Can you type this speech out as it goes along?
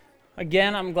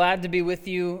Again, I'm glad to be with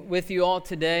you all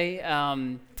today.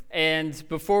 And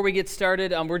before we get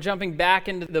started, we're jumping back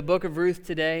into the book of Ruth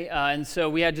today. And so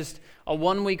we had just a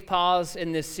 1-week pause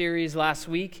in this series last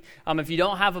week. If you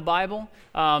don't have a Bible,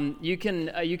 you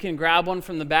can grab one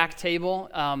from the back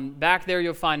table. Back there,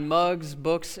 you'll find mugs,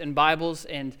 books, and Bibles.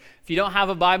 And if you don't have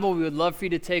a Bible, we would love for you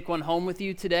to take one home with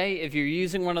you today. If you're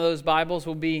using one of those Bibles,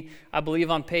 we'll be, I believe,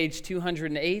 on page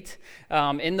 208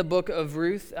 in the book of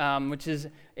Ruth, which is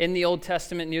in the Old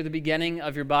Testament near the beginning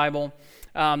of your Bible.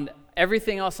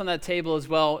 Everything else on that table as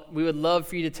well, we would love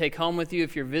for you to take home with you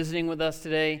if you're visiting with us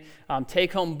today.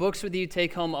 Take home books with you,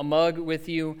 take home a mug with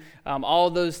you. All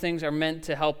of those things are meant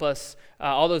to help us.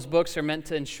 All those books are meant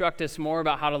to instruct us more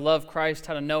about how to love Christ,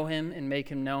 how to know Him, and make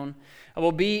Him known.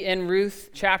 We'll be in Ruth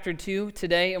chapter 2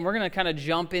 today, and we're going to kind of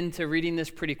jump into reading this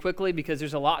pretty quickly because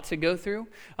there's a lot to go through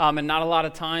and not a lot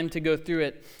of time to go through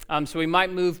it. So we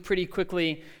might move pretty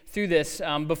quickly through this.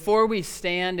 Before we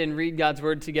stand and read God's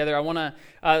Word together, I want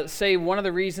to say one of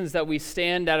the reasons that we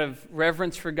stand out of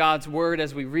reverence for God's Word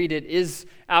as we read it is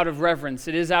out of reverence.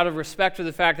 It is out of respect for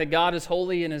the fact that God is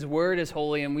holy and His Word is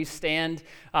holy, and we stand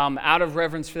out of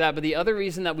reverence for that. But the other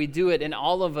reason that we do it, and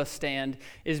all of us stand,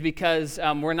 is because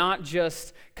we're not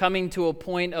just coming to a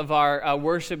point of our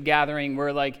worship gathering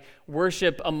where like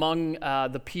worship among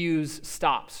the pews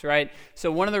stops, right? So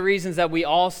one of the reasons that we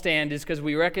all stand is because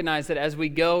we recognize that as we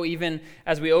go, even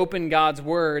as we open God's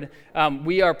Word,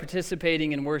 we are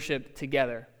participating in worship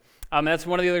together. That's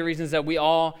one of the other reasons that we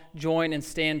all join and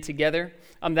stand together.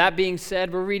 That being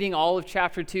said, we're reading all of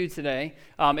chapter 2 today.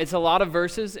 It's a lot of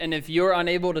verses, and if you're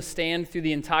unable to stand through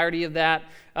the entirety of that,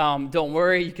 don't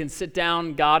worry, you can sit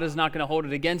down. God is not going to hold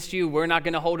it against you. We're not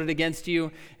going to hold it against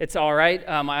you. It's all right.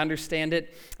 I understand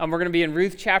it. We're going to be in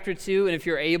Ruth chapter 2, and if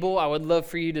you're able, I would love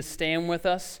for you to stand with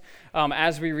us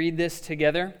as we read this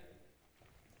together.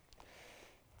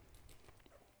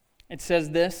 It says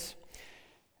this: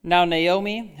 Now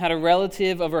Naomi had a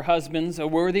relative of her husband's, a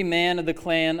worthy man of the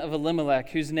clan of Elimelech,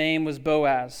 whose name was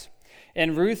Boaz.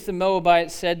 And Ruth the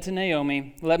Moabite said to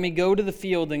Naomi, Let me go to the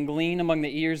field and glean among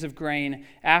the ears of grain,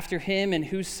 after him in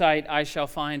whose sight I shall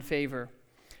find favor.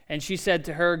 And she said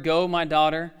to her, Go, my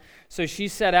daughter. So she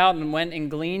set out and went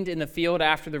and gleaned in the field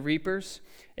after the reapers.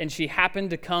 And she happened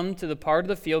to come to the part of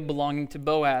the field belonging to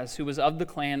Boaz, who was of the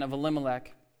clan of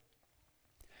Elimelech.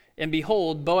 And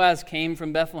behold, Boaz came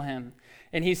from Bethlehem.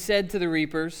 And he said to the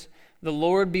reapers, The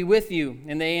Lord be with you.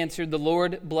 And they answered, The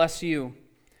Lord bless you.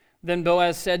 Then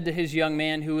Boaz said to his young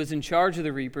man who was in charge of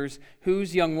the reapers,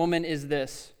 Whose young woman is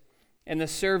this? And the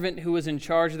servant who was in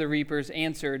charge of the reapers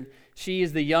answered, She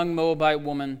is the young Moabite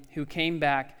woman who came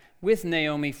back with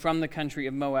Naomi from the country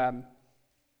of Moab.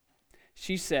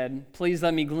 She said, Please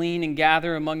let me glean and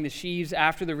gather among the sheaves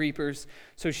after the reapers.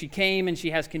 So she came, and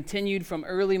she has continued from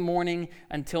early morning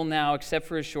until now, except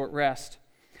for a short rest.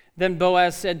 Then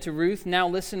Boaz said to Ruth, Now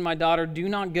listen, my daughter, do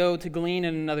not go to glean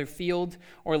in another field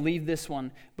or leave this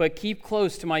one, but keep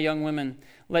close to my young women.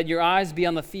 Let your eyes be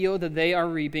on the field that they are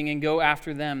reaping, and go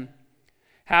after them.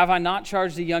 Have I not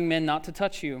charged the young men not to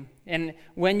touch you? And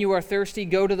when you are thirsty,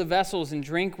 go to the vessels and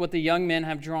drink what the young men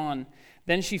have drawn.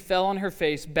 Then she fell on her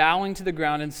face, bowing to the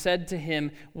ground, and said to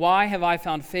him, Why have I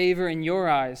found favor in your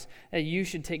eyes, that you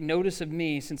should take notice of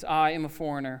me, since I am a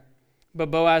foreigner?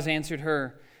 But Boaz answered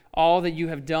her, All that you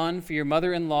have done for your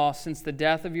mother-in-law since the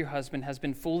death of your husband has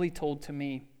been fully told to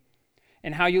me.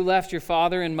 And how you left your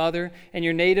father and mother and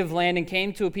your native land and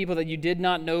came to a people that you did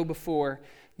not know before.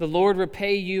 The Lord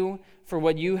repay you for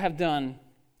what you have done,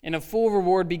 and a full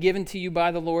reward be given to you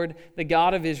by the Lord, the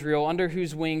God of Israel, under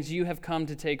whose wings you have come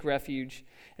to take refuge.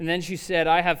 And then she said,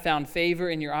 I have found favor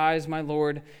in your eyes, my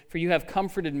Lord, for you have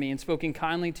comforted me and spoken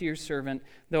kindly to your servant,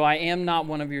 though I am not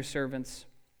one of your servants.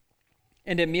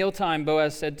 And at mealtime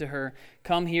Boaz said to her,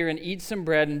 Come here and eat some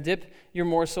bread and dip your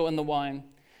morsel in the wine.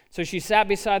 So she sat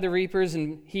beside the reapers,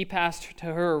 and he passed to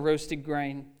her roasted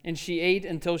grain. And she ate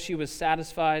until she was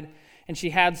satisfied, and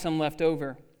she had some left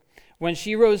over. When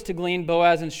she rose to glean,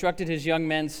 Boaz instructed his young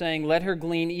men, saying, Let her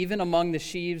glean even among the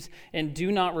sheaves, and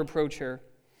do not reproach her.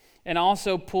 And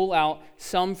also pull out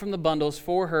some from the bundles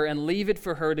for her, and leave it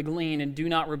for her to glean, and do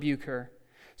not rebuke her.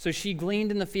 So she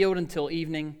gleaned in the field until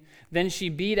evening. Then she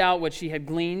beat out what she had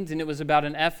gleaned, and it was about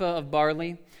an ephah of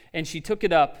barley, and she took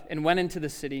it up and went into the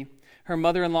city. Her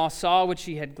mother-in-law saw what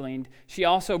she had gleaned. She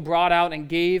also brought out and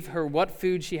gave her what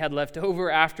food she had left over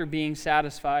after being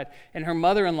satisfied. And her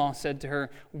mother-in-law said to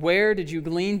her, Where did you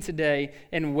glean today,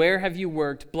 and where have you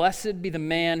worked? Blessed be the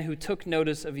man who took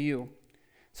notice of you.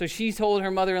 So she told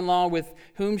her mother-in-law with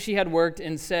whom she had worked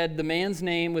and said, The man's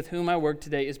name with whom I work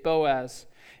today is Boaz.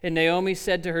 And Naomi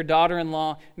said to her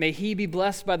daughter-in-law, "May he be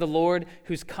blessed by the Lord,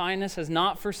 whose kindness has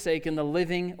not forsaken the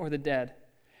living or the dead."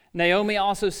 Naomi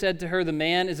also said to her, "The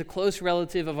man is a close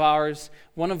relative of ours,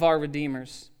 one of our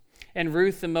redeemers." And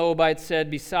Ruth the Moabite said,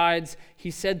 "Besides,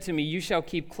 he said to me, 'You shall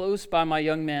keep close by my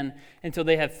young men until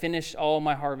they have finished all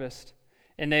my harvest.'"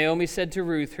 And Naomi said to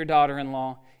Ruth, her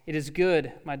daughter-in-law, "It is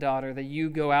good, my daughter, that you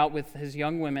go out with his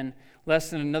young women,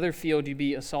 lest in another field you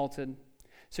be assaulted."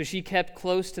 So she kept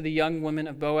close to the young women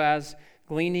of Boaz,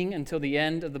 gleaning until the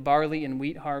end of the barley and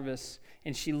wheat harvests,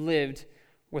 and she lived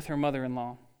with her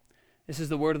mother-in-law. This is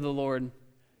the word of the Lord.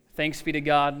 Thanks be to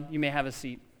God. You may have a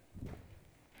seat.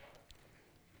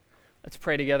 Let's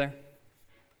pray together.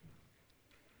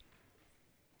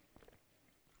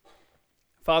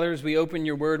 Father, as we open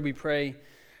your word, we pray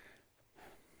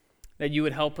that you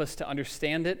would help us to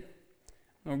understand it.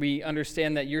 Lord, we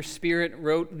understand that your Spirit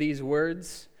wrote these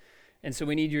words, and so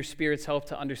we need your Spirit's help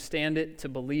to understand it, to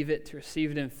believe it, to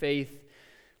receive it in faith,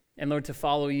 and Lord, to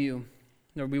follow you.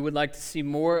 Lord, we would like to see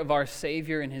more of our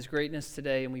Savior and his greatness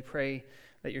today, and we pray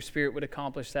that your Spirit would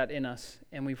accomplish that in us.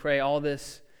 And we pray all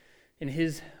this in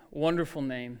his wonderful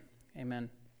name. Amen.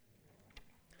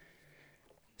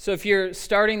 So if you're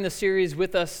starting the series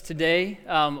with us today,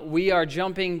 we are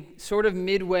jumping sort of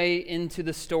midway into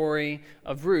the story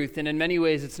of Ruth. And in many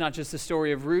ways, it's not just the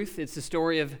story of Ruth, it's the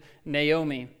story of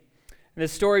Naomi. The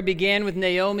story began with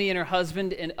Naomi and her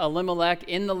husband Elimelech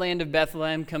in the land of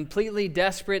Bethlehem, completely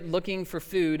desperate, looking for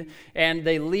food, and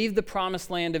they leave the promised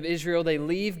land of Israel. They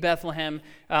leave Bethlehem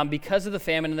because of the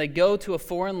famine, and they go to a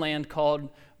foreign land called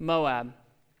Moab.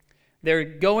 They're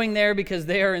going there because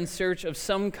they are in search of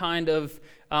some kind of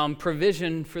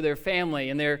provision for their family,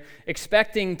 and they're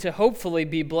expecting to hopefully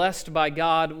be blessed by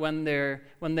God when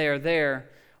they are there.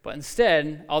 But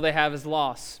instead, all they have is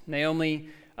loss. Naomi,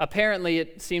 apparently,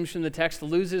 it seems from the text,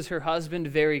 loses her husband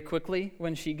very quickly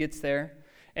when she gets there.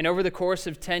 And over the course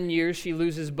of 10 years, she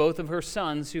loses both of her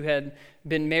sons who had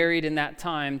been married in that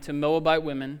time to Moabite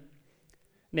women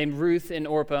named Ruth and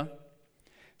Orpah.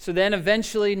 So then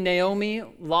eventually Naomi,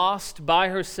 lost by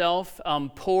herself,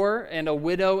 poor and a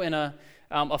widow in a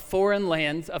foreign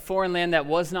land that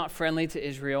was not friendly to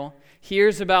Israel,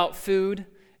 hears about food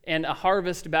and a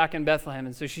harvest back in Bethlehem.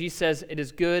 And so she says, "It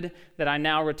is good that I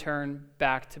now return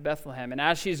back to Bethlehem." And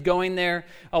as she's going there,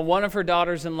 one of her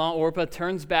daughters-in-law, Orpah,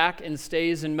 turns back and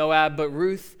stays in Moab, but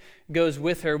Ruth goes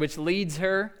with her, which leads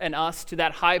her and us to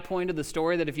that high point of the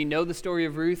story that if you know the story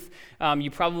of Ruth,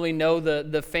 you probably know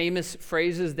the famous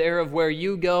phrases there of "where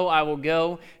you go, I will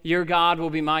go. Your God will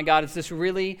be my God." It's this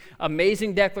really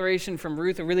amazing declaration from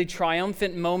Ruth, a really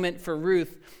triumphant moment for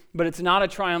Ruth, but it's not a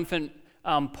triumphant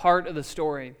part of the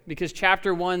story, because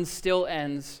chapter 1 still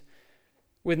ends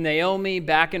with Naomi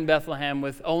back in Bethlehem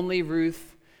with only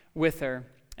Ruth with her.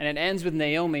 And it ends with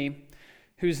Naomi,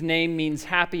 whose name means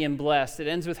happy and blessed. It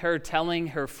ends with her telling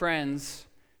her friends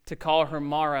to call her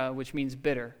Mara, which means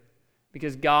bitter,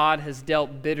 because God has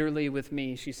dealt bitterly with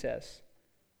me, she says.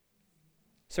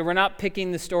 So we're not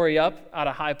picking the story up at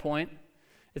a high point.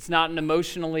 It's not an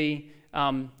emotionally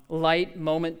light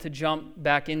moment to jump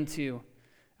back into.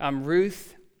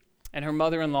 Ruth and her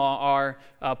mother-in-law are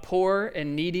poor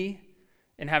and needy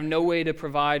and have no way to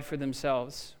provide for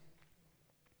themselves.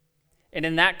 And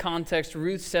in that context,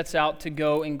 Ruth sets out to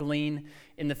go and glean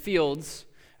in the fields,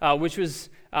 which was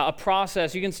a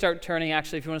process. You can start turning,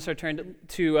 actually, if you want to start turning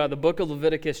to the book of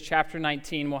Leviticus, chapter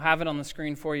 19. We'll have it on the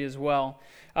screen for you as well.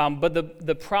 But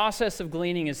the process of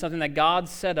gleaning is something that God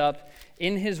set up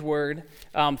in his word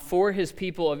for his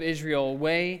people of Israel, a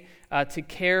way to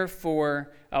care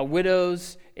for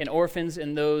widows and orphans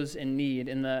and those in need,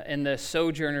 and the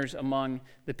sojourners among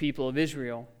the people of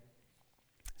Israel.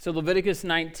 So Leviticus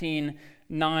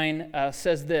 19:9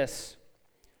 says this: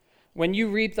 "When you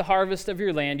reap the harvest of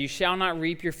your land, you shall not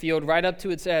reap your field right up to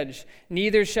its edge.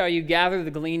 Neither shall you gather the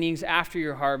gleanings after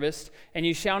your harvest, and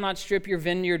you shall not strip your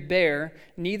vineyard bare.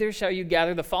 Neither shall you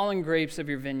gather the fallen grapes of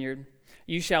your vineyard.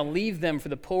 You shall leave them for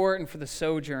the poor and for the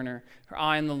sojourner, for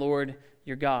I am the Lord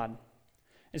your God."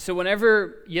 And so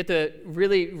whenever you have to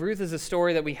really, Ruth is a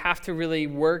story that we have to really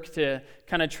work to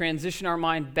kind of transition our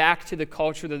mind back to the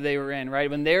culture that they were in, right?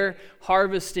 When they're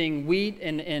harvesting wheat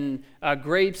and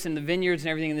grapes in the vineyards and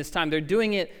everything in this time, they're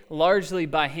doing it largely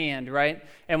by hand, right?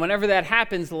 And whenever that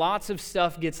happens, lots of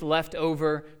stuff gets left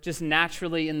over just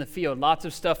naturally in the field. Lots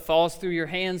of stuff falls through your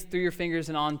hands, through your fingers,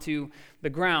 and onto the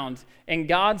ground. And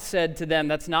God said to them,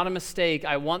 "That's not a mistake.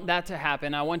 I want that to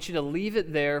happen. I want you to leave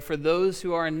it there for those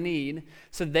who are in need,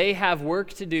 so they have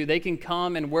work to do. They can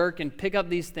come and work and pick up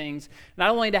these things,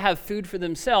 not only to have food for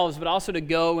themselves, but also to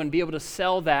go and be able to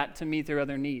sell that to meet their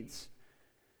other needs."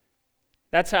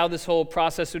 That's how this whole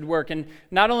process would work. And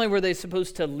not only were they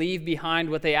supposed to leave behind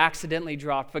what they accidentally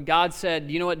dropped, but God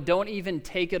said, you know what, don't even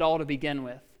take it all to begin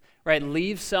with, right?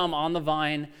 Leave some on the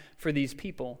vine for these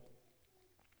people.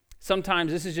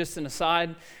 Sometimes, this is just an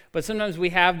aside, but sometimes we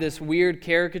have this weird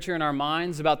caricature in our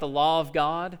minds about the law of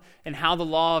God and how the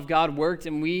law of God worked,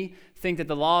 and we think that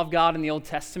the law of God in the Old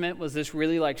Testament was this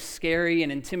really like scary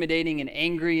and intimidating and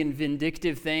angry and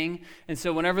vindictive thing. And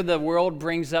so whenever the world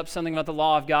brings up something about the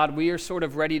law of God, we are sort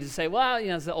of ready to say, well,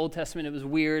 it's the Old Testament, it was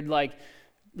weird, like,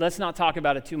 let's not talk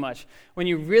about it too much. When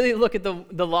you really look at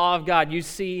the law of God, you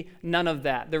see none of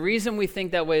that. The reason we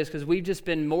think that way is because we've just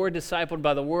been more discipled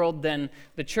by the world than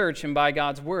the church and by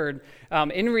God's word.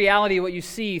 In reality, what you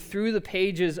see through the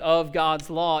pages of God's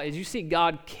law is you see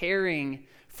God caring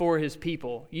for his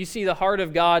people. You see the heart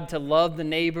of God to love the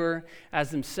neighbor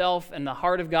as himself, and the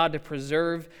heart of God to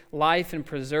preserve life and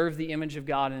preserve the image of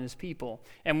God in his people.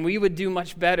 And we would do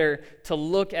much better to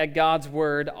look at God's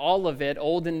word, all of it,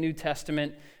 Old and New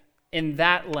Testament, in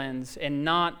that lens and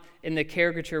not in the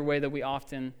caricature way that we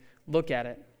often look at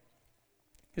it.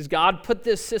 Because God put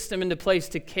this system into place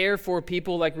to care for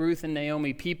people like Ruth and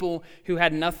Naomi, people who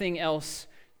had nothing else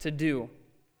to do.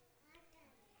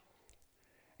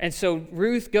 And so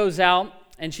Ruth goes out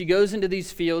and she goes into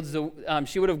these fields.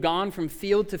 She would have gone from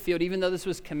field to field, even though this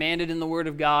was commanded in the Word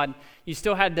of God. You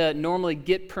still had to normally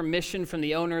get permission from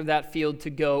the owner of that field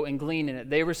to go and glean in it.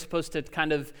 They were supposed to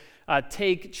kind of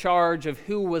take charge of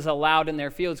who was allowed in their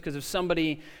fields, because if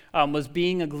somebody was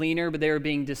being a gleaner but they were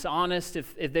being dishonest,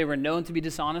 if they were known to be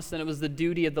dishonest, then it was the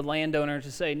duty of the landowner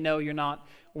to say, no, you're not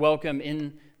welcome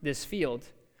in this field.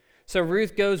 So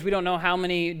Ruth goes, we don't know how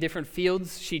many different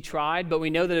fields she tried, but we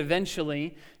know that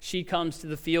eventually she comes to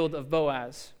the field of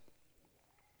Boaz.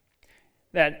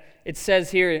 That it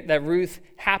says here that Ruth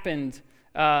happened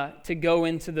to go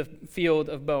into the field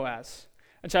of Boaz,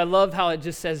 which I love how it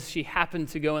just says she happened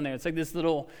to go in there. It's like this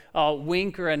little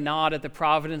wink or a nod at the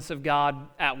providence of God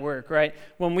at work, right?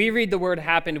 When we read the word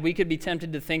happened, we could be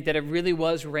tempted to think that it really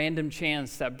was random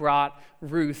chance that brought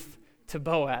Ruth to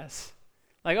Boaz.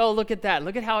 Like, oh, look at that.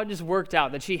 Look at how it just worked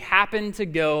out, that she happened to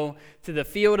go to the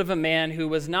field of a man who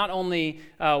was not only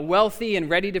wealthy and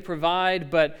ready to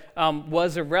provide, but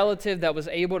was a relative that was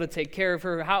able to take care of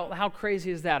her. How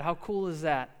crazy is that? How cool is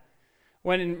that?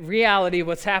 When in reality,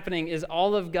 what's happening is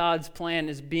all of God's plan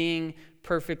is being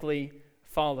perfectly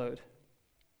followed.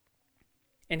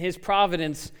 And his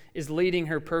providence is leading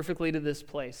her perfectly to this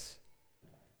place.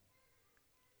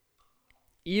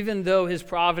 Even though his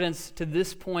providence to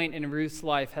this point in Ruth's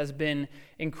life has been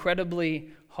incredibly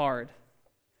hard,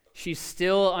 she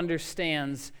still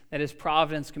understands that his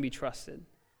providence can be trusted.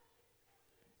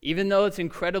 Even though it's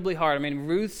incredibly hard. I mean,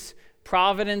 Ruth's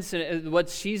providence and what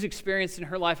she's experienced in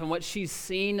her life and what she's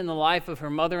seen in the life of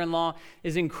her mother-in-law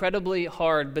is incredibly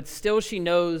hard, but still she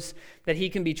knows that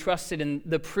he can be trusted. And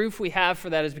the proof we have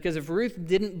for that is because if Ruth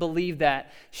didn't believe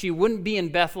that, she wouldn't be in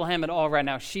Bethlehem at all right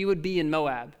now. She would be in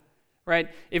Moab. Right?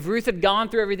 If Ruth had gone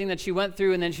through everything that she went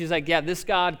through and then she's like, yeah, this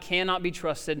God cannot be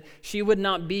trusted, she would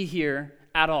not be here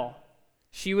at all.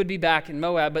 She would be back in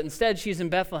Moab, but instead she's in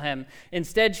Bethlehem.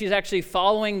 Instead, she's actually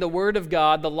following the word of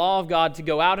God, the law of God, to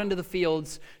go out into the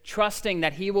fields, trusting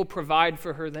that he will provide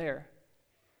for her there.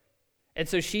 And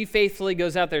so she faithfully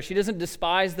goes out there. She doesn't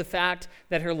despise the fact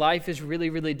that her life is really,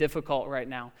 really difficult right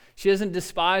now. She doesn't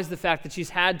despise the fact that she's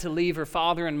had to leave her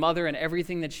father and mother and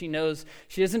everything that she knows.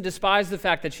 She doesn't despise the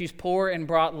fact that she's poor and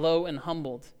brought low and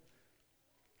humbled.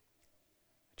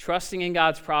 Trusting in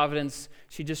God's providence,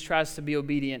 she just tries to be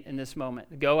obedient in this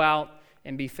moment. Go out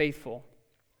and be faithful.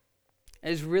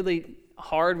 It's really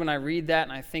hard when I read that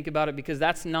and I think about it, because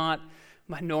that's not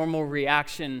my normal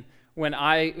reaction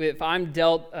if I'm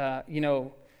dealt, a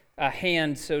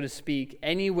hand, so to speak,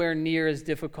 anywhere near as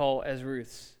difficult as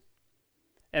Ruth's.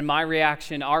 And our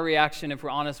reaction, if we're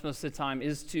honest most of the time,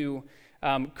 is to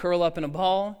curl up in a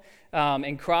ball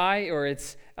and cry, or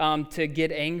it's to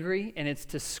get angry, and it's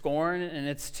to scorn, and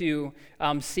it's to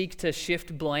seek to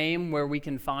shift blame where we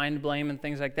can find blame and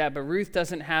things like that. But Ruth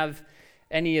doesn't have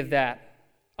any of that.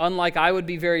 Unlike I would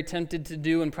be very tempted to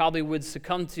do and probably would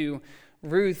succumb to,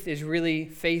 Ruth is really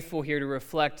faithful here to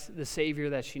reflect the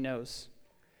Savior that she knows.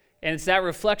 And it's that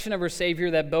reflection of her Savior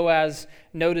that Boaz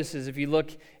notices if you look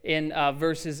in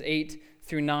verses 8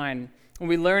 through 9. When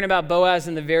we learn about Boaz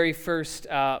in the very first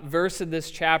verse of this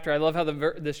chapter, I love how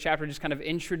this chapter just kind of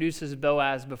introduces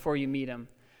Boaz before you meet him.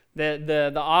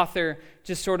 The author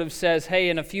just sort of says,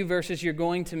 hey, in a few verses you're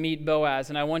going to meet Boaz,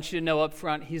 and I want you to know up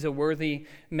front he's a worthy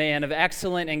man of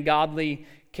excellent and godly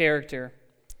character.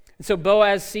 And so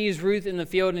Boaz sees Ruth in the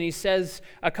field, and he says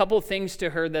a couple things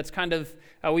to her that's kind of,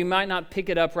 we might not pick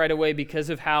it up right away because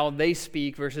of how they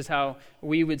speak versus how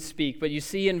we would speak. But you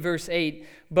see in verse 8,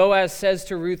 Boaz says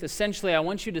to Ruth, essentially, I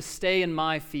want you to stay in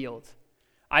my field.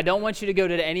 I don't want you to go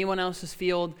to anyone else's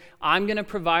field. I'm going to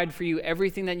provide for you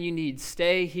everything that you need.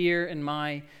 Stay here in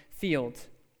my field.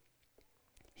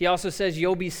 He also says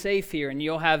you'll be safe here and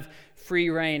you'll have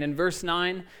free reign. In verse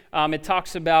 9, it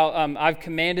talks about, I've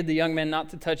commanded the young men not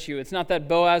to touch you. It's not that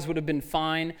Boaz would have been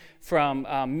fine from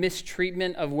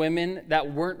mistreatment of women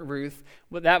that weren't Ruth.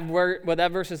 What that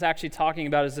verse is actually talking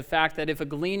about is the fact that if a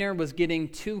gleaner was getting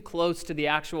too close to the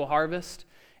actual harvest,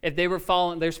 if they were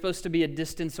following, they're supposed to be a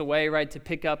distance away, right, to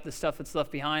pick up the stuff that's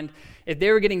left behind. If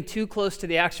they were getting too close to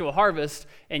the actual harvest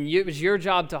and it was your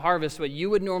job to harvest, what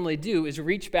you would normally do is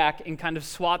reach back and kind of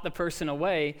swat the person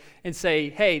away and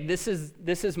say, hey, this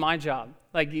is my job.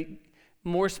 Like,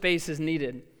 more space is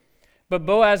needed. But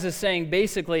Boaz is saying,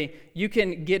 basically, you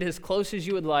can get as close as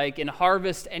you would like and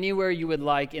harvest anywhere you would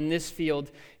like in this field.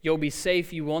 You'll be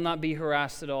safe. You will not be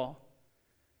harassed at all.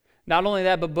 Not only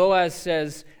that, but Boaz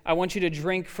says, I want you to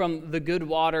drink from the good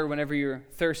water whenever you're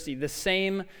thirsty. The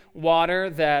same water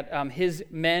that his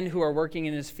men who are working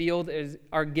in his field is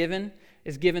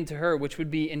given to her, which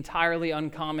would be entirely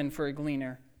uncommon for a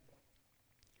gleaner.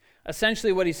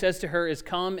 Essentially, what he says to her is,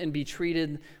 come and be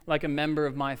treated like a member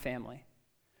of my family.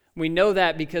 We know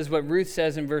that because what Ruth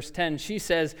says in verse 10, she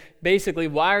says, basically,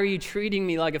 why are you treating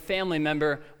me like a family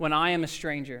member when I am a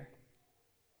stranger?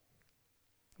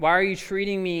 Why are you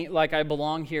treating me like I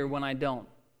belong here when I don't?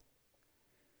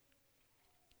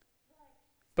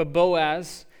 But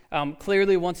Boaz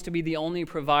clearly wants to be the only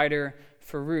provider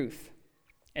for Ruth.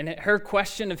 And her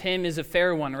question of him is a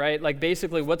fair one, right? Like,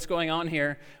 basically, what's going on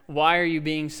here? Why are you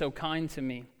being so kind to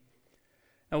me?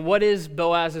 And what is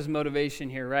Boaz's motivation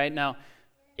here, right? Now,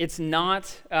 it's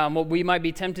not what we might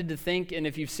be tempted to think, and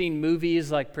if you've seen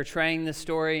movies like portraying this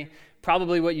story,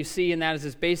 probably what you see in that is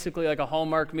it's basically like a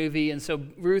Hallmark movie. And so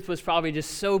Ruth was probably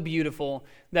just so beautiful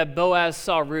that Boaz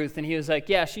saw Ruth and he was like,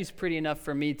 yeah, she's pretty enough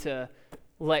for me to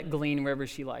let glean wherever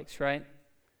she likes, right?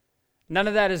 None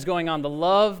of that is going on. The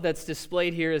love that's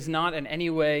displayed here is not in any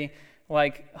way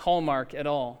like Hallmark at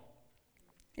all.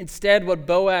 Instead, what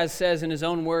Boaz says in his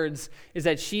own words is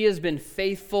that she has been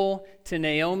faithful to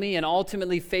Naomi and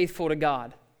ultimately faithful to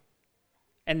God.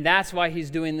 And that's why he's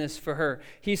doing this for her.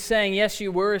 He's saying, yes,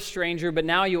 you were a stranger, but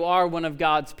now you are one of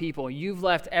God's people. You've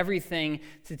left everything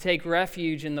to take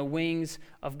refuge in the wings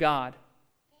of God.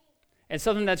 And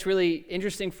something that's really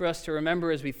interesting for us to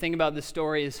remember as we think about this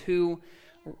story is who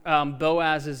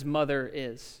Boaz's mother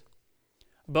is.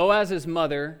 Boaz's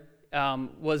mother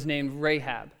was named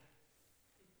Rahab.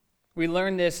 We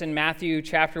learn this in Matthew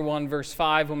chapter 1, verse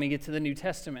 5 when we get to the New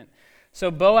Testament. So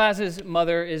Boaz's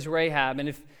mother is Rahab,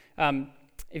 and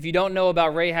if you don't know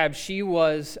about Rahab, she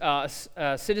was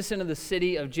a citizen of the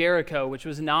city of Jericho, which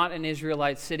was not an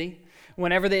Israelite city.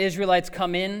 Whenever the Israelites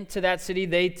come into that city,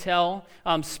 they tell,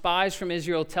 spies from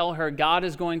Israel tell her, God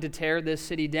is going to tear this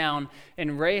city down.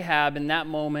 And Rahab, in that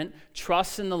moment,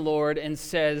 trusts in the Lord and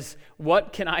says,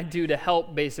 what can I do to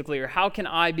help, basically? Or how can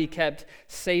I be kept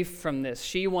safe from this?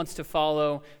 She wants to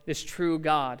follow this true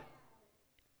God.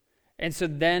 And so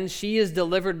then she is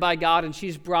delivered by God and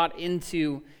she's brought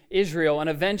into Israel and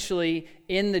eventually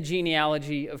in the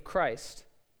genealogy of Christ.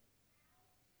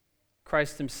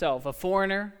 Christ himself, a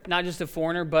foreigner, not just a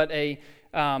foreigner, but a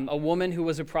woman who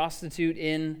was a prostitute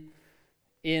in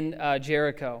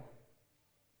Jericho.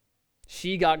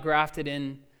 She got grafted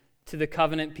in to the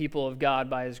covenant people of God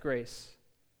by his grace.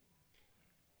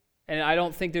 And I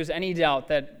don't think there's any doubt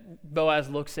that Boaz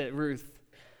looks at Ruth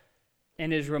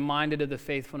and is reminded of the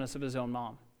faithfulness of his own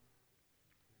mom.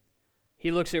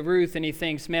 He looks at Ruth and he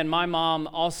thinks, man, my mom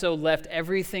also left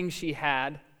everything she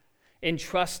had and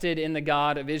trusted in the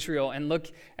God of Israel. And look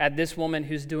at this woman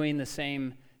who's doing the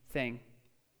same thing.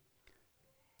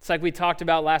 It's like we talked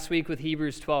about last week with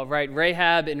Hebrews 12, right?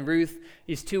 Rahab and Ruth,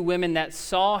 these two women that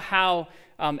saw how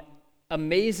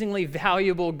amazingly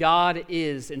valuable God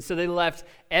is. And so they left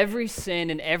every sin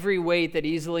and every weight that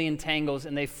easily entangles,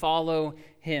 and they follow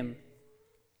him.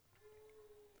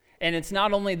 And it's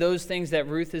not only those things that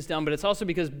Ruth has done, but it's also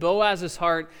because Boaz's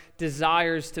heart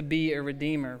desires to be a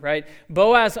redeemer, right?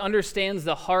 Boaz understands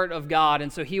the heart of God,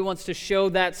 and so he wants to show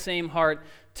that same heart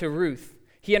to Ruth.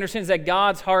 He understands that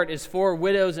God's heart is for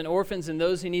widows and orphans and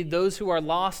those who need, those who are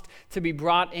lost, to be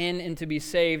brought in and to be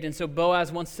saved. And so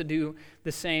Boaz wants to do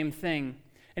the same thing.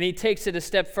 And he takes it a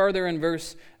step further in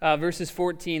verses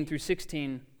 14 through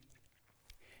 16.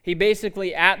 He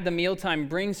basically, at the mealtime,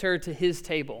 brings her to his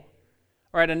table.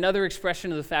 All right, another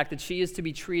expression of the fact that she is to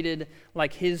be treated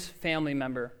like his family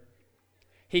member.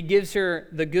 He gives her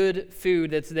the good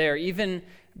food that's there, even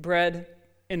bread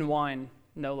and wine,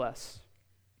 no less.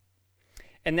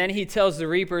 And then he tells the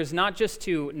reapers not just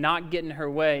to not get in her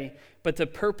way, but to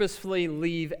purposefully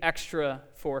leave extra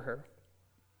for her.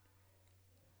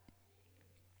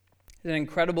 An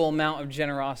incredible amount of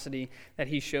generosity that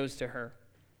he shows to her.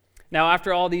 Now,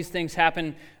 after all these things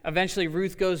happen, eventually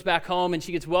Ruth goes back home and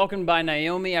she gets welcomed by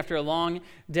Naomi after a long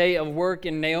day of work,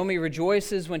 and Naomi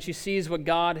rejoices when she sees what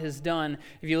God has done.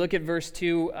 If you look at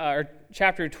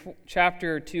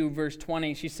chapter 2, verse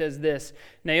 20, she says this,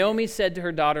 Naomi said to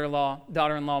her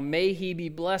daughter-in-law, may he be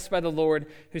blessed by the Lord,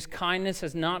 whose kindness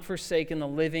has not forsaken the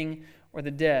living or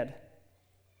the dead.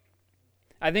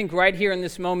 I think right here in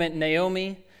this moment,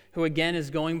 Naomi, who again is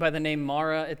going by the name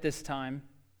Mara at this time,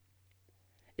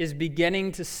 is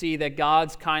beginning to see that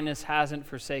God's kindness hasn't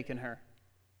forsaken her.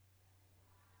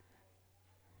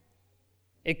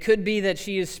 It could be that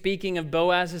she is speaking of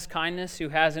Boaz's kindness, who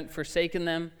hasn't forsaken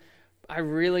them. I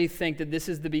really think that this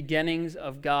is the beginnings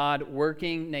of God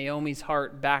working Naomi's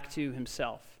heart back to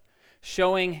himself,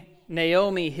 showing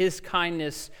Naomi his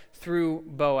kindness through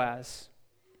Boaz.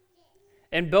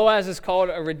 And Boaz is called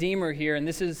a redeemer here, and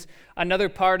this is another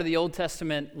part of the Old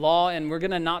Testament law, and we're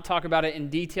going to not talk about it in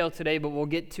detail today, but we'll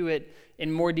get to it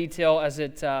in more detail as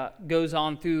it goes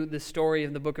on through the story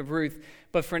of the book of Ruth.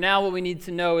 But for now, what we need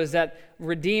to know is that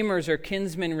redeemers or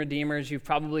kinsman redeemers, you've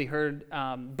probably heard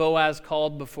Boaz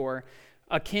called before.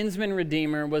 A kinsman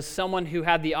redeemer was someone who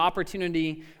had the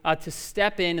opportunity to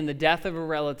step in the death of a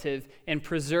relative and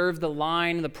preserve the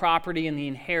line, the property, and the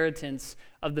inheritance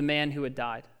of the man who had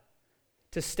died.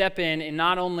 To step in and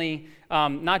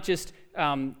not just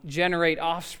generate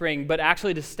offspring, but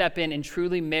actually to step in and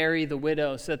truly marry the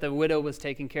widow so that the widow was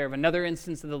taken care of. Another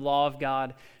instance of the law of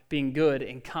God being good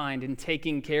and kind and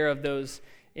taking care of those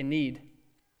in need.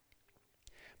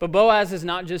 But Boaz is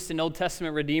not just an Old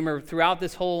Testament redeemer. Throughout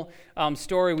this whole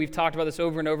story, we've talked about this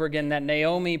over and over again, that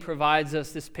Naomi provides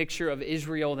us this picture of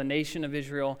Israel, the nation of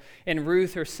Israel. And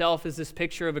Ruth herself is this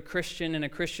picture of a Christian and a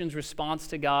Christian's response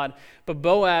to God. But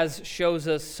Boaz shows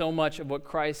us so much of what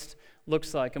Christ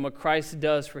looks like and what Christ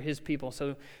does for his people.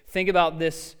 So think about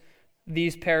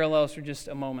these parallels for just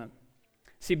a moment.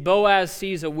 See, Boaz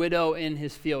sees a widow in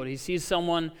his field. He sees a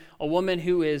woman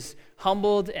who is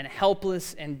humbled and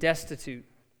helpless and destitute.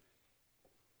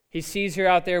 He sees her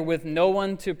out there with no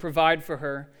one to provide for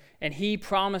her, and he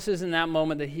promises in that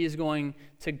moment that he is going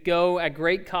to go at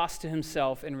great cost to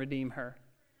himself and redeem her.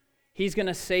 He's going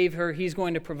to save her. He's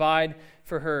going to provide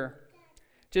for her.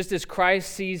 Just as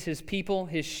Christ sees his people,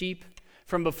 his sheep,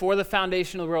 from before the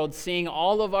foundation of the world, seeing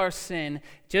all of our sin,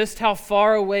 just how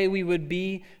far away we would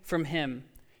be from him.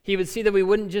 He would see that we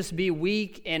wouldn't just be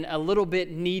weak and a little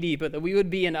bit needy, but that we would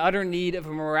be in utter need of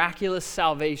a miraculous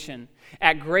salvation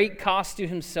at great cost to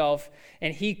himself.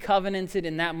 And he covenanted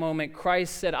in that moment.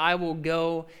 Christ said, I will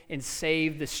go and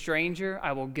save the stranger.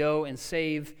 I will go and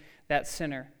save that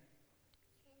sinner.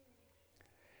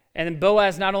 And then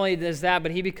Boaz not only does that,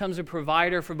 but he becomes a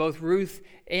provider for both Ruth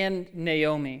and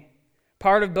Naomi.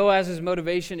 Part of Boaz's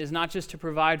motivation is not just to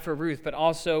provide for Ruth, but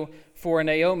also for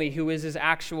Naomi, who is his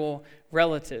actual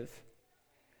relative.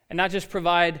 And not just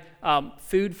provide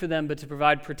food for them, but to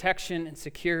provide protection and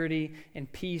security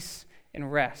and peace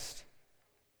and rest.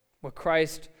 What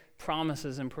Christ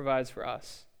promises and provides for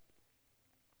us.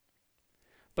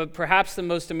 But perhaps the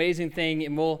most amazing thing,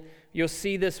 and you'll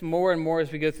see this more and more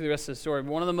as we go through the rest of the story,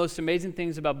 but one of the most amazing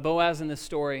things about Boaz in this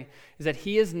story is that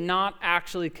he is not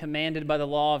actually commanded by the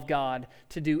law of God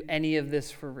to do any of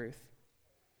this for Ruth.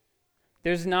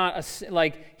 There's not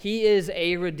he is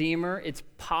a redeemer. It's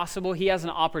possible he has an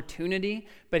opportunity,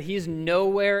 but he's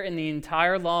nowhere in the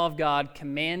entire law of God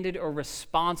commanded or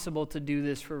responsible to do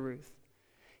this for Ruth.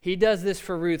 He does this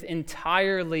for Ruth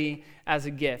entirely as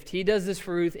a gift. He does this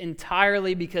for Ruth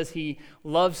entirely because he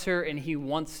loves her and he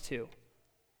wants to.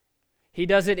 He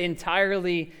does it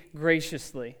entirely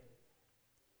graciously,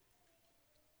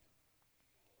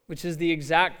 which is the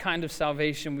exact kind of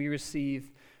salvation we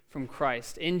receive from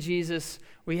Christ. In Jesus,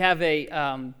 we have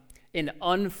an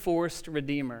unforced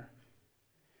Redeemer.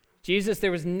 Jesus, there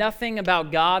was nothing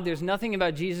about God, there's nothing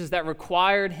about Jesus that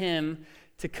required him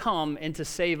to come and to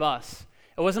save us.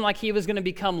 It wasn't like he was going to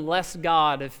become less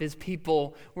God if his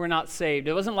people were not saved.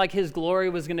 It wasn't like his glory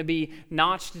was going to be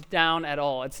notched down at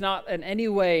all. It's not in any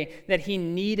way that he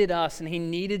needed us and he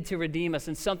needed to redeem us,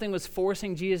 and something was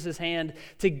forcing Jesus' hand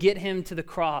to get him to the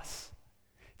cross,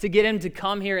 to get him to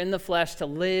come here in the flesh, to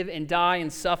live and die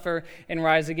and suffer and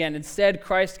rise again. Instead,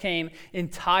 Christ came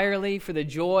entirely for the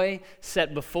joy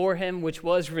set before him, which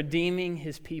was redeeming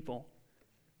his people.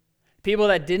 People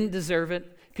that didn't deserve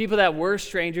it, people that were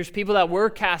strangers, people that were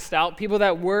cast out, people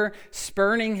that were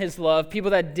spurning his love,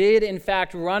 people that did in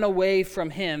fact run away from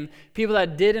him, people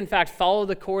that did in fact follow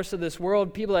the course of this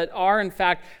world, people that are in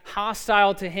fact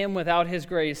hostile to him without his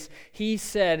grace, he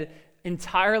said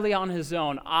entirely on his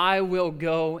own, I will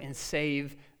go and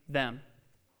save them.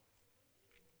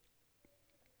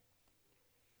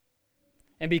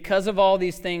 And because of all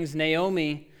these things,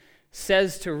 Naomi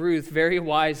says to Ruth very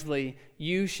wisely,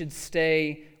 you should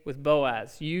stay with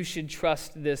Boaz. You should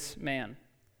trust this man.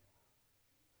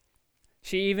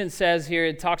 She even says here,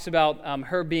 it talks about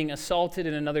her being assaulted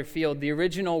in another field. The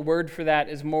original word for that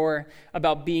is more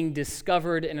about being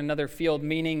discovered in another field,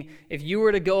 meaning if you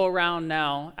were to go around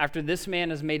now, after this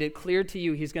man has made it clear to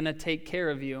you he's going to take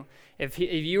care of you, if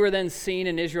you were then seen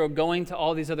in Israel going to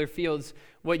all these other fields,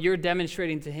 what you're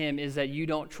demonstrating to him is that you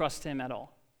don't trust him at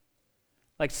all.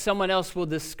 Like someone else will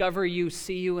discover you,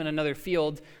 see you in another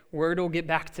field, word will get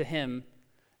back to him,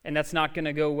 and that's not going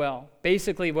to go well.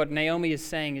 Basically, what Naomi is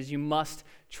saying is you must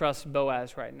trust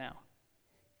Boaz right now.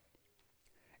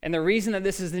 And the reason that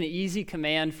this is an easy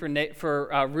command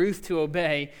for Ruth to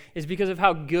obey is because of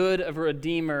how good of a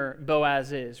redeemer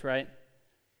Boaz is, right?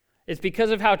 It's because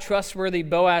of how trustworthy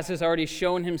Boaz has already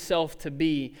shown himself to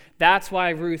be. That's why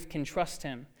Ruth can trust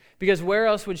him. Because where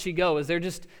else would she go? Is there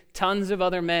just tons of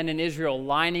other men in Israel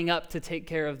lining up to take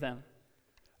care of them?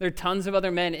 There are tons of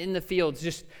other men in the fields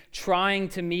just trying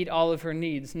to meet all of her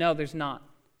needs. No, there's not.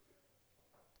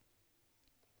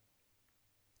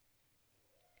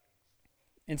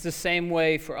 It's the same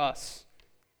way for us.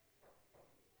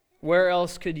 Where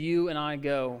else could you and I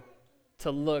go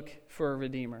to look for a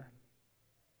redeemer?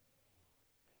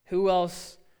 Who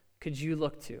else could you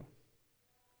look to?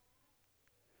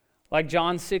 Like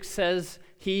John 6 says,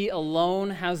 he alone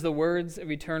has the words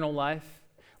of eternal life.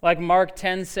 Like Mark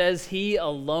 10 says, he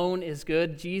alone is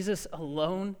good. Jesus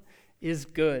alone is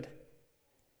good.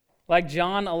 Like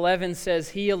John 11 says,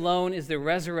 he alone is the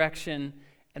resurrection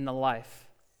and the life.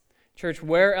 Church,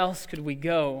 where else could we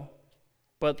go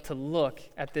but to look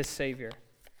at this Savior?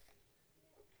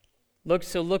 Look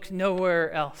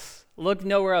nowhere else. Look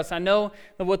nowhere else. I know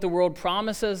that what the world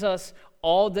promises us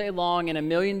all day long in a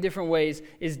million different ways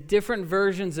is different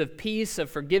versions of peace, of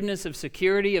forgiveness, of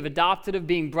security, of adopted, of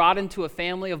being brought into a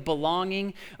family, of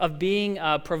belonging, of being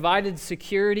provided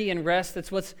security and rest.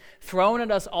 That's what's thrown at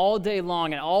us all day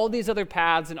long, and all these other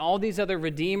paths and all these other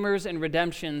redeemers and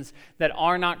redemptions that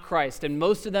are not Christ. And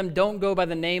most of them don't go by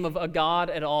the name of a God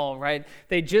at all, right?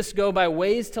 They just go by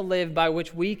ways to live by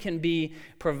which we can be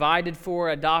provided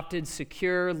for, adopted,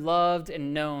 secure, loved,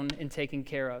 and known and taken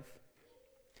care of.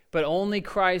 But only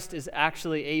Christ is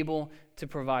actually able to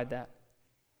provide that.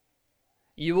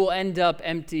 You will end up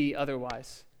empty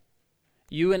otherwise.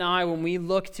 You and I, when we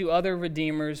look to other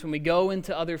redeemers, when we go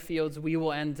into other fields, we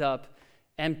will end up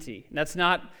empty. That's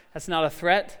not a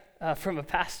threat from a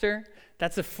pastor.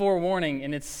 That's a forewarning,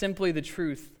 and it's simply the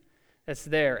truth that's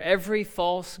there. Every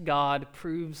false god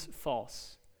proves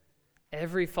false.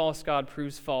 Every false god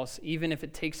proves false, even if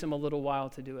it takes them a little while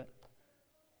to do it.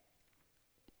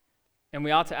 And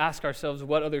we ought to ask ourselves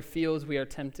what other fields we are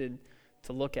tempted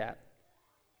to look at.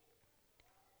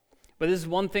 But this is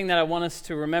one thing that I want us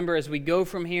to remember as we go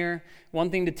from here, one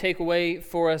thing to take away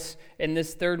for us in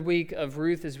this third week of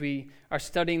Ruth as we are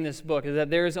studying this book, is that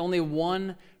there is only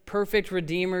one perfect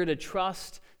Redeemer to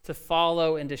trust, to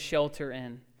follow, and to shelter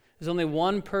in. There's only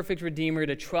one perfect Redeemer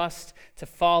to trust, to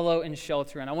follow, and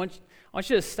shelter in. I want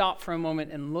you to stop for a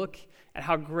moment and look at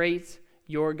how great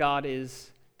your God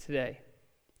is today.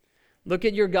 Look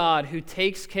at your God who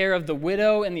takes care of the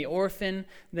widow and the orphan,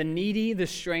 the needy, the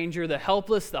stranger, the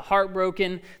helpless, the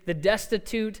heartbroken, the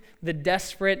destitute, the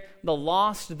desperate, the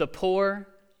lost, the poor.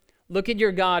 Look at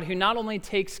your God who not only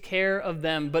takes care of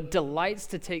them, but delights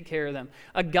to take care of them.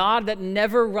 A God that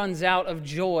never runs out of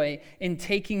joy in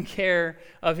taking care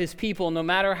of his people, no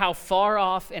matter how far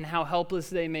off and how helpless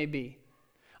they may be.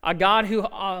 A God who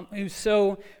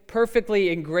so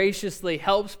perfectly and graciously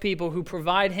helps people who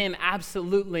provide him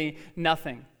absolutely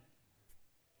nothing.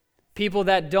 People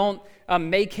that don't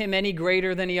make him any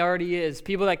greater than he already is.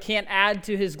 People that can't add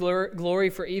to his glory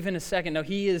for even a second. No,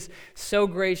 he is so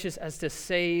gracious as to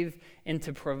save and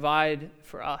to provide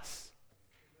for us.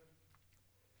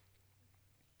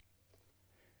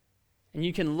 And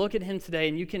you can look at him today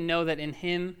and you can know that in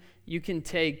him you can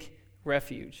take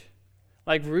refuge.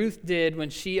 Like Ruth did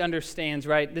when she understands,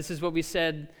 right? This is what we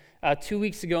said 2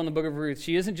 weeks ago in the book of Ruth.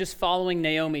 She isn't just following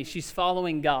Naomi, she's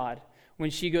following God when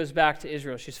she goes back to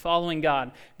Israel. She's following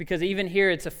God. Because even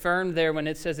here it's affirmed there when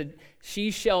it says that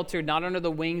she sheltered not under the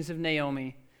wings of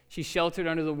Naomi, she sheltered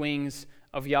under the wings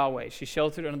of Yahweh. She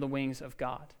sheltered under the wings of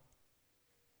God.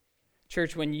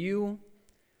 Church, when you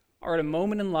are at a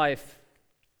moment in life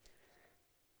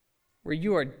where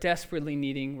you are desperately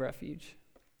needing refuge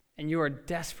and you are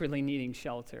desperately needing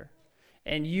shelter,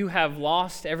 and you have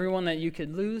lost everyone that you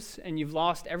could lose, and you've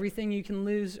lost everything you can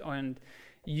lose, and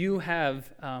you have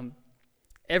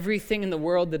everything in the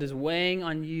world that is weighing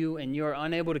on you, and you are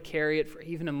unable to carry it for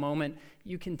even a moment,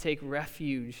 you can take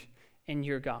refuge in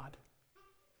your God.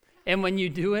 And when you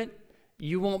do it,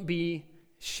 you won't be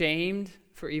shamed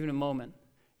for even a moment.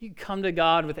 You come to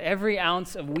God with every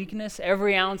ounce of weakness,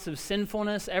 every ounce of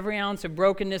sinfulness, every ounce of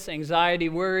brokenness, anxiety,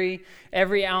 worry,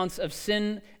 every ounce of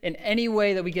sin in any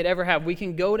way that we could ever have. We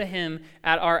can go to him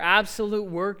at our absolute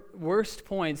worst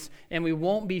points, and we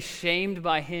won't be shamed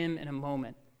by him in a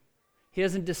moment. He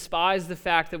doesn't despise the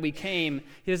fact that we came.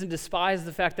 He doesn't despise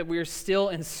the fact that we are still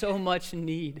in so much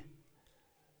need.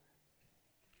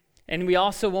 And we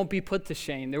also won't be put to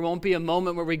shame. There won't be a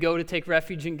moment where we go to take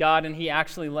refuge in God and he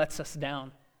actually lets us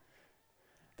down.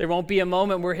 There won't be a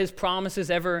moment where his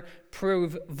promises ever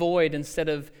prove void instead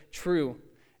of true.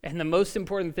 And the most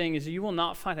important thing is you will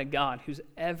not find a God who's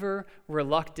ever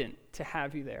reluctant to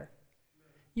have you there.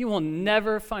 You will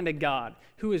never find a God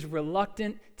who is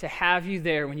reluctant to have you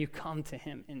there when you come to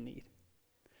him in need.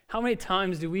 How many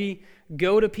times do we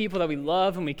go to people that we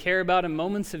love and we care about in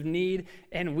moments of need,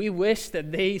 and we wish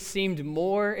that they seemed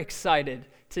more excited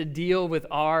to deal with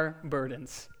our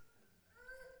burdens?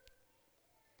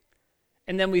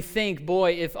 And then we think,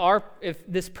 boy, if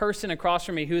this person across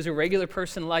from me, who is a regular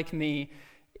person like me,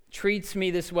 treats me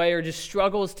this way or just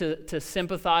struggles to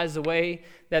sympathize the way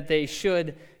that they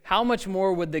should, how much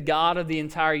more would the God of the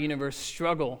entire universe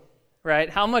struggle, right?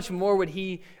 How much more would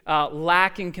he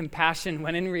lack in compassion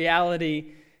when in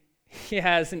reality he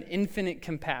has an infinite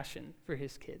compassion for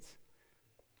his kids,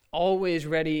 always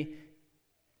ready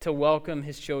to welcome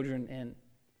his children in.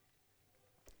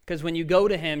 Because when you go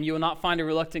to him, you will not find a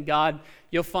reluctant God.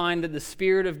 You'll find that the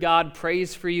Spirit of God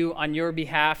prays for you on your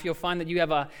behalf. You'll find that you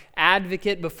have an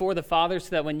advocate before the Father,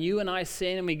 so that when you and I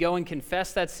sin and we go and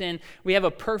confess that sin, we have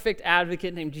a perfect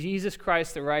advocate named Jesus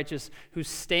Christ the righteous, who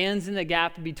stands in the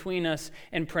gap between us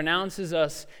and pronounces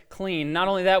us clean. Not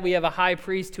only that, we have a high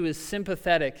priest who is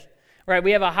sympathetic. Right,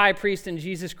 we have a high priest in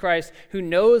Jesus Christ who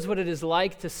knows what it is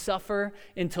like to suffer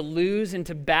and to lose and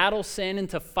to battle sin and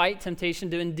to fight temptation,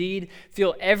 to indeed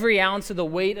feel every ounce of the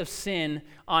weight of sin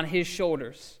on his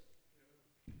shoulders.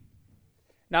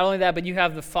 Not only that, but you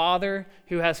have the Father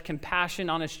who has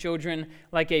compassion on his children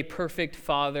like a perfect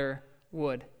father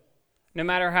would. No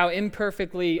matter how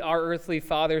imperfectly our earthly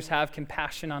fathers have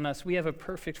compassion on us, we have a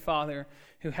perfect Father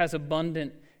who has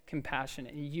abundant compassion,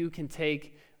 and you can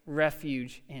take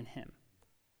refuge in him.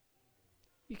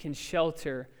 You can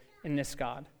shelter in this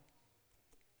God,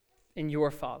 in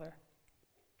your Father.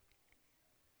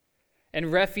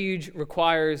 And refuge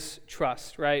requires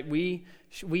trust, right? We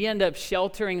end up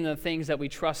sheltering the things that we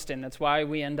trust in. That's why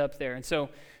we end up there. And so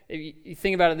if you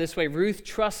think about it this way, Ruth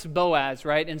trusts Boaz,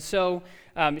 right? And so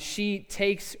she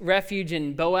takes refuge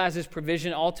in Boaz's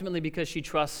provision ultimately because she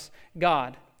trusts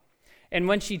God. And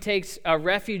when she takes a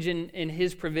refuge in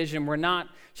his provision,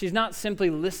 she's not simply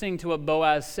listening to what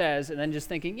Boaz says and then just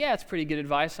thinking, yeah, it's pretty good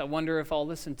advice. I wonder if I'll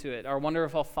listen to it, or I wonder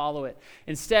if I'll follow it.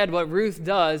 Instead, what Ruth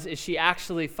does is she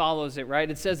actually follows it,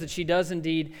 right? It says that she does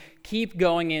indeed keep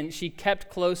going in. She kept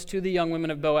close to the young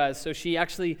women of Boaz. So she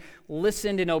actually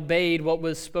listened and obeyed what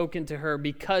was spoken to her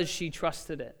because she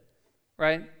trusted it,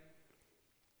 right?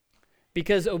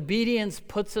 Because obedience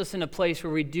puts us in a place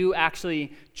where we do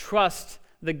actually trust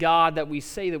the God that we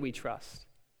say that we trust.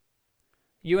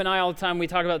 You and I all the time, we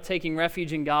talk about taking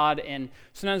refuge in God, and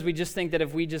sometimes we just think that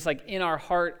if we just in our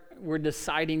heart, we're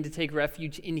deciding to take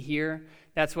refuge in here,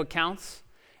 that's what counts.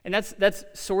 And that's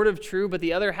sort of true, but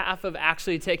the other half of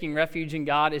actually taking refuge in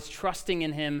God is trusting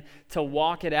in him to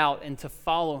walk it out and to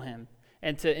follow him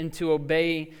and to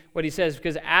obey what he says.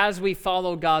 Because as we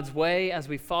follow God's way, as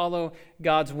we follow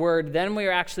God's word, then we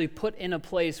are actually put in a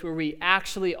place where we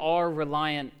actually are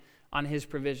reliant on his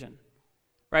provision,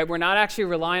 right? We're not actually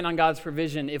relying on God's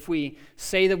provision if we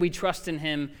say that we trust in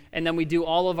him and then we do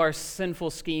all of our sinful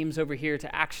schemes over here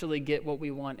to actually get what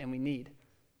we want and we need.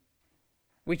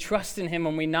 We trust in him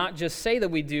when we not just say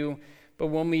that we do, but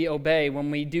when we obey, when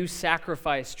we do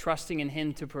sacrifice, trusting in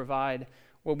him to provide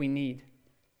what we need.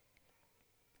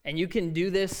 And you can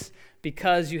do this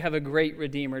because you have a great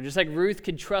Redeemer. Just like Ruth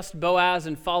could trust Boaz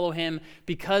and follow him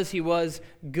because he was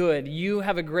good, you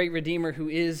have a great Redeemer who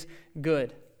is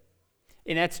good.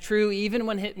 And that's true even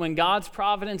when God's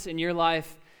providence in your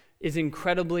life is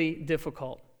incredibly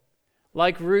difficult.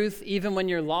 Like Ruth, even when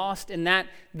you're lost in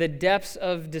the depths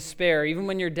of despair, even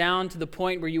when you're down to the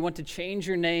point where you want to change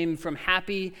your name from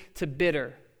happy to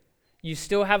bitter, You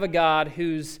still have a God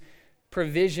whose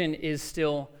provision is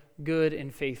still good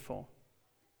and faithful.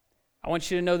 I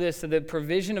want you to know this, that the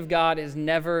provision of God is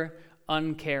never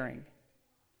uncaring.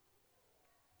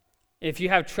 If you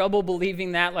have trouble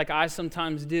believing that, like I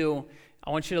sometimes do, I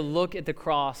want you to look at the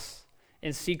cross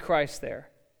and see Christ there.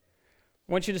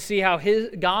 I want you to see how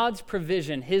God's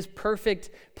provision, his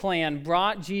perfect plan,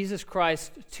 brought Jesus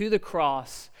Christ to the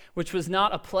cross, which was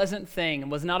not a pleasant thing,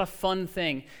 was not a fun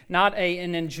thing, not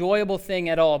an enjoyable thing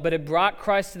at all, but it brought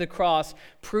Christ to the cross,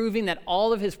 proving that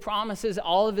all of his promises,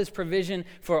 all of his provision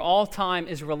for all time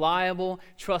is reliable,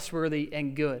 trustworthy,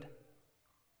 and good.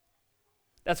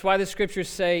 That's why the scriptures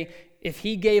say, if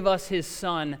he gave us his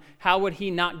son, how would he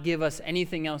not give us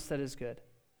anything else that is good?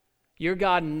 Your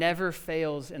God never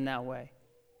fails in that way.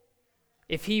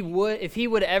 If he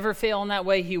would ever fail in that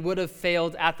way, he would have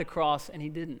failed at the cross, and he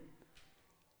didn't.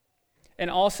 And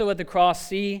also at the cross,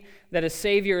 see that a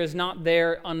Savior is not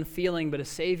there unfeeling, but a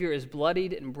Savior is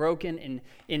bloodied and broken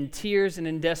in tears and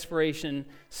in desperation,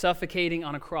 suffocating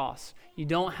on a cross. You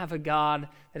don't have a God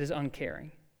that is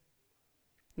uncaring,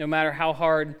 no matter how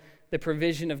hard the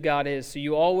provision of God is. So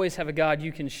you always have a God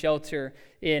you can shelter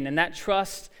in. And that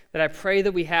trust that I pray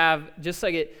that we have, just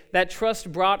like that trust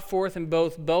brought forth in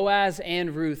both Boaz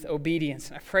and Ruth obedience.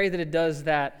 And I pray that it does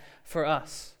that for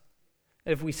us.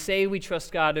 That if we say we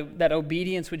trust God, that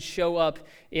obedience would show up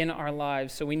in our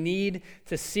lives. So we need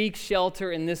to seek shelter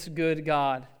in this good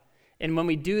God. And when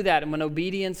we do that, and when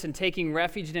obedience and taking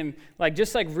refuge in him,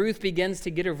 just like Ruth begins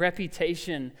to get a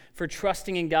reputation for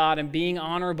trusting in God and being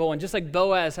honorable, and just like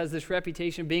Boaz has this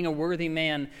reputation of being a worthy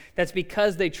man, that's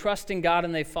because they trust in God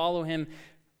and they follow him.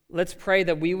 Let's pray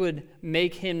that we would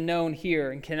make him known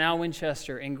here in Canal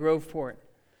Winchester, in Groveport,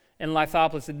 in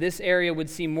Lithopolis, that this area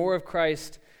would see more of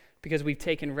Christ because we've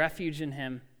taken refuge in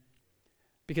him,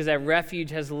 because that refuge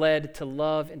has led to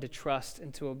love and to trust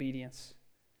and to obedience.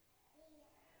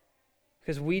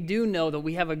 Because we do know that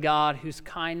we have a God whose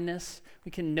kindness,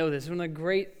 we can know this. One of the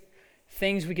great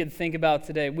things we could think about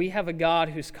today. We have a God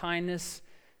whose kindness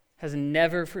has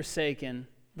never forsaken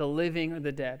the living or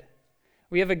the dead.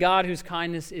 We have a God whose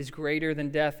kindness is greater than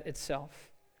death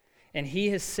itself. And he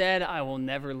has said, I will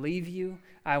never leave you.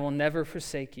 I will never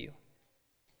forsake you.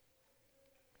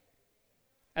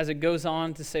 As it goes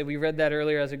on to say, we read that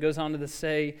earlier, as it goes on to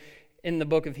say in the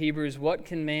book of Hebrews, what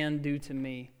can man do to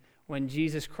me when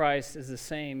Jesus Christ is the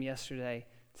same yesterday,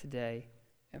 today,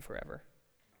 and forever?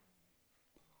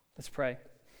 Let's pray.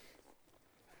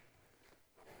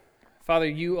 Father,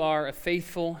 you are a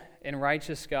faithful and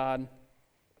righteous God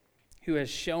who has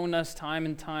shown us time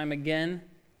and time again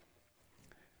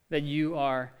that you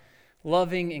are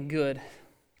loving and good.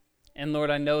 And Lord,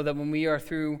 I know that when we are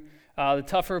through the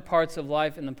tougher parts of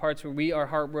life and the parts where we are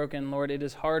heartbroken, Lord, it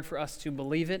is hard for us to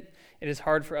believe it. It is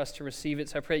hard for us to receive it.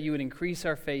 So I pray you would increase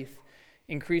our faith,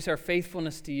 increase our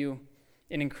faithfulness to you,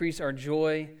 and increase our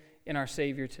joy in our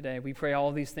Savior today. We pray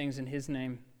all these things in his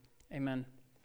name. Amen.